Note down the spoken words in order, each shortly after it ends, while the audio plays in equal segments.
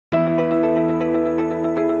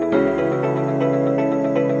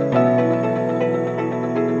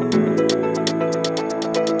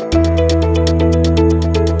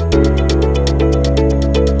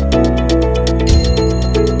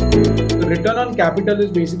on capital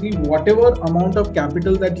is basically whatever amount of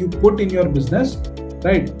capital that you put in your business,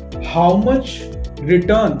 right? How much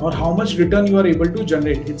return you are able to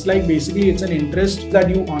generate. It's like basically it's an interest that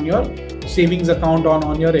you on your savings account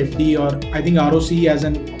on your FD, or I think ROCE as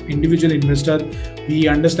an individual investor, we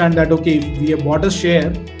understand that, okay, if we have bought a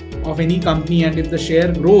share of any company and if the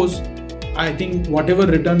share grows, I think whatever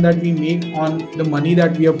return that we make on the money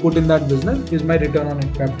that we have put in that business is my return on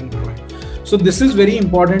capital employed. So this is very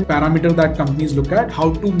important parameter that companies look at,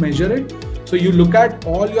 how to measure it. So you look at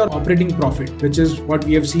all your operating profit, which is what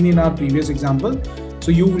we have seen in our previous example.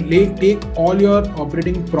 So you take all your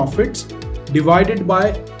operating profits divided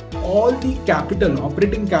by all the capital,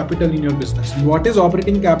 operating capital in your business. And what is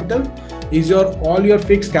operating capital? Is all your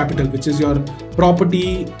fixed capital, which is your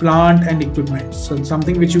property, plant and equipment. So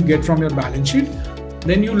something which you get from your balance sheet.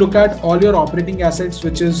 Then you look at all your operating assets,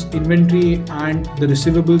 which is inventory and the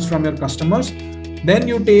receivables from your customers. Then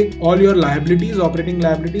you take all your liabilities, operating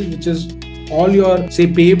liabilities, which is all your, say,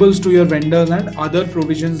 payables to your vendors and other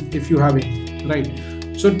provisions if you have any, right?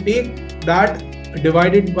 So take that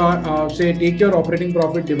divided by, take your operating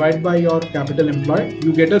profit divided by your capital employed,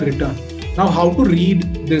 you get a return. Now, how to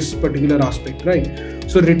read this particular aspect, right?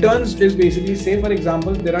 So returns is basically, say for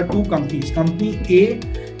example, there are two companies. Company A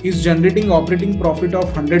is generating operating profit of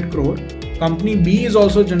 100 crore. Company B is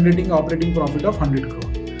also generating operating profit of 100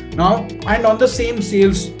 crore. Now, and on the same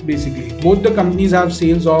sales, basically, both the companies have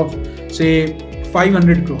sales of, say,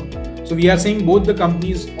 500 crore. So we are saying both the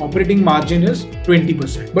companies' operating margin is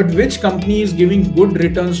 20%. But which company is giving good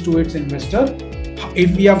returns to its investor?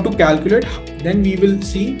 If we have to calculate, then we will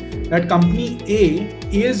see that company A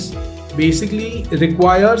is basically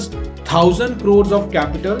requires 1000 crores of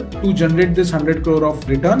capital to generate this 100 crore of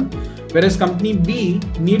return, whereas company B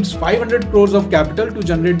needs 500 crores of capital to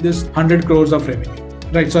generate this 100 crores of revenue,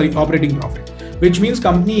 right? Sorry, operating profit, which means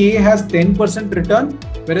company A has 10% return,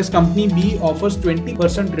 whereas company B offers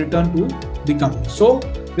 20% return to the company. So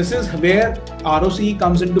this is where ROCE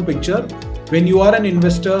comes into picture. When you are an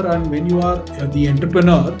investor and when you are the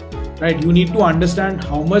entrepreneur, right, you need to understand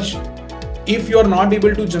how much, if you're not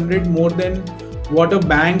able to generate more than what a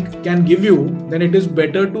bank can give you, then it is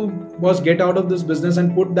better to first get out of this business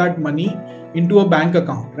and put that money into a bank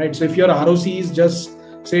account, right? So if your ROCE is just,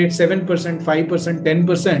 say, 7%, 5%,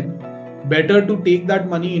 10%, better to take that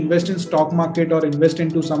money, invest in stock market or invest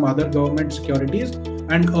into some other government securities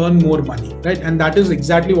and earn more money, right? And that is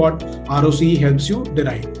exactly what ROCE helps you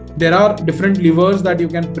derive. There are different levers that you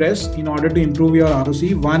can press in order to improve your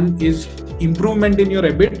ROCE. One is improvement in your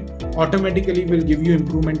EBIT, automatically will give you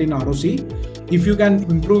improvement in ROCE. If you can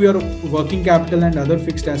improve your working capital and other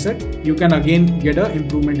fixed assets, you can again get an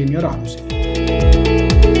improvement in your ROCE.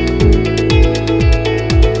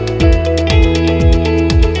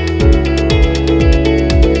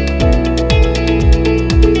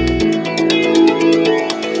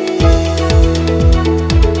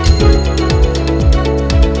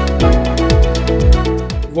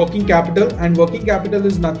 Working capital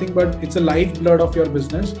is nothing but it's a lifeblood of your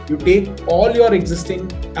business. You take all your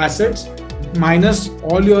existing assets minus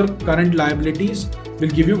all your current liabilities will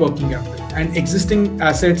give you working capital. And existing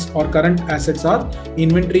assets or current assets are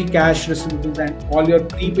inventory, cash, receivables and all your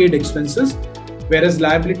prepaid expenses, whereas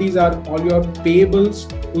liabilities are all your payables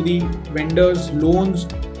to the vendors, loans,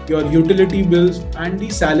 your utility bills and the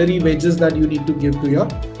salary wages that you need to give to your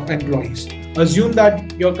employees. Assume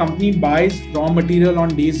that your company buys raw material on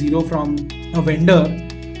day 0 from a vendor.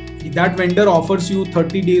 That vendor offers you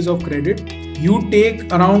 30 days of credit. You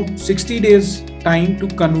take around 60 days time to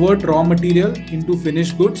convert raw material into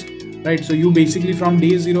finished goods, right? So you basically from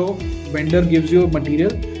day 0, vendor gives you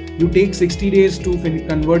material. You take 60 days to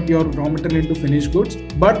convert your raw material into finished goods.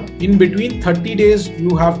 But in between 30 days,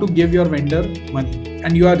 you have to give your vendor money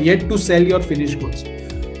and you are yet to sell your finished goods.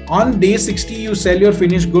 On day 60, you sell your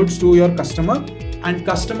finished goods to your customer and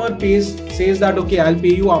customer says that, okay, I'll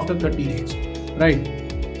pay you after 30 days,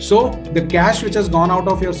 right? So the cash which has gone out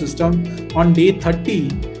of your system on day 30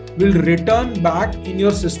 will return back in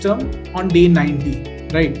your system on day 90,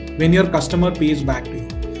 right? When your customer pays back to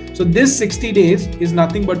you. So this 60 days is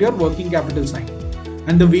nothing but your working capital cycle.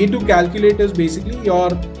 And the way to calculate is basically your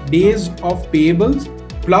days of payables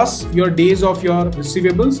plus your days of your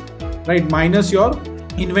receivables, right? Minus your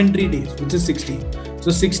inventory days, which is 60.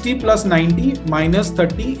 So 60 plus 90 minus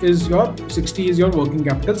 30 is your 60 is your working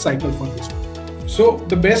capital cycle for this. So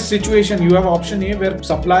the best situation, you have option A where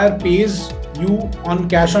supplier pays you on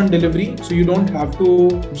cash on delivery. So you don't have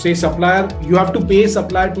to say supplier, you have to pay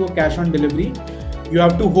supplier to a cash on delivery. You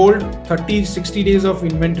have to hold 60 days of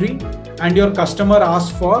inventory and your customer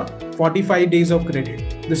asks for 45 days of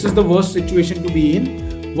credit. This is the worst situation to be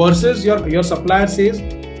in. versus your supplier says,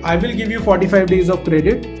 I will give you 45 days of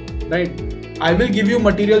credit, right? I will give you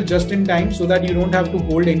material just in time so that you don't have to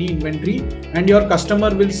hold any inventory, and your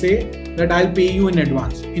customer will say that I'll pay you in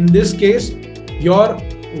advance. In this case, your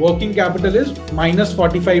working capital is minus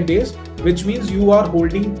 45 days, which means you are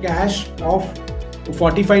holding cash of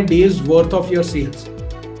 45 days worth of your sales.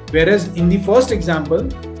 Whereas in the first example,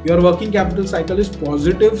 your working capital cycle is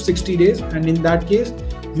positive 60 days, and in that case,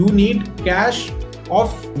 you need cash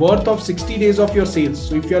of worth of 60 days of your sales.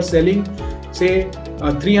 So if you are selling, say,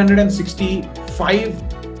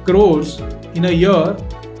 365 crores in a year,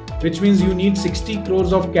 which means you need 60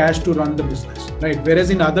 crores of cash to run the business, right? Whereas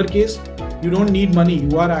in other case, you don't need money.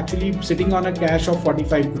 You are actually sitting on a cash of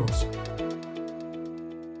 45 crores.